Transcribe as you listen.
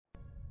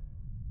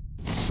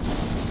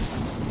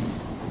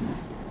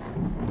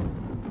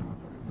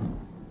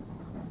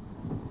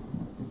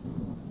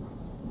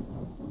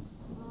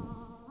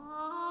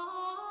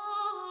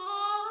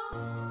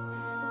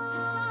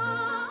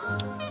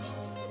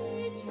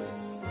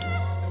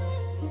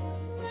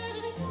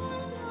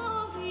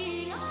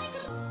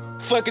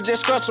fuck it,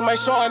 just scratch 'em, ain't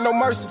showing no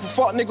mercy. For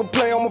fuck nigga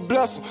play, I'ma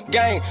bless 'em.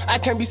 Gang, I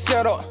can't be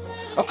set up.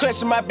 I'm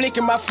clutching my blick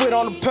and my foot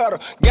on the pedal.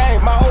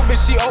 Gang, my old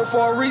bitch, she old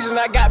for a reason.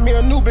 I got me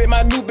a new bitch,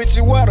 my new bitch,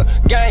 she wetter.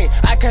 Gang,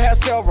 I can have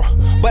several,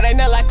 but ain't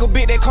not like a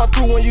bitch that come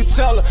through when you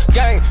tell her.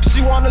 Gang,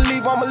 she wanna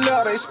leave, I'ma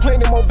let her. It's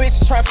plenty more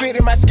bitches try fit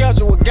in my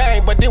schedule.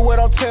 Gang, but then what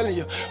I'm telling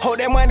you, hold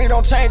that money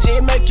don't change it,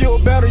 it make you a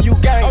better you.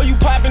 Gang, oh, you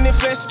poppin' and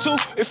fast too?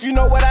 If you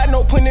know what I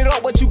know, putting it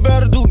up, what you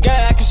better do.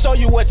 Gang, I can show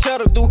you what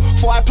cheddar do.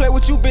 Before I play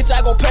with you, bitch,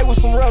 I gon' play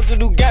with some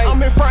residue. Gang,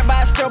 I'm in front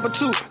by a step or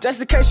two, just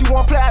in case you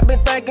won't play, I been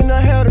thinking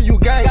ahead of you.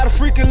 Gang, got a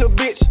freaky little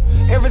bitch.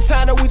 Every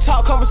time that we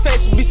talk,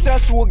 conversation be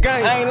sexual.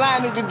 Gang, I ain't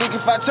lying to the dick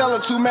if I tell her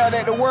to. Mad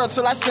at the world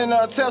till I send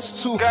her a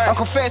test or two. I'm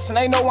confessing,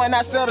 ain't no one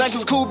I sell her. Think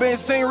it's cool being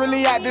seen,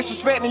 really out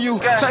disrespecting you.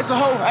 Chase a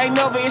hoe, I ain't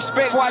never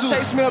expect. Before I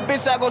chase me a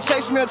bitch, I go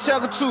chase me a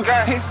cheddar too.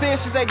 Hit sin,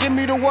 she say give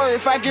me the word.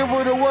 If I give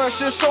her the word,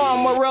 she'll show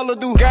 'em what Rella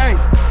do. Gang.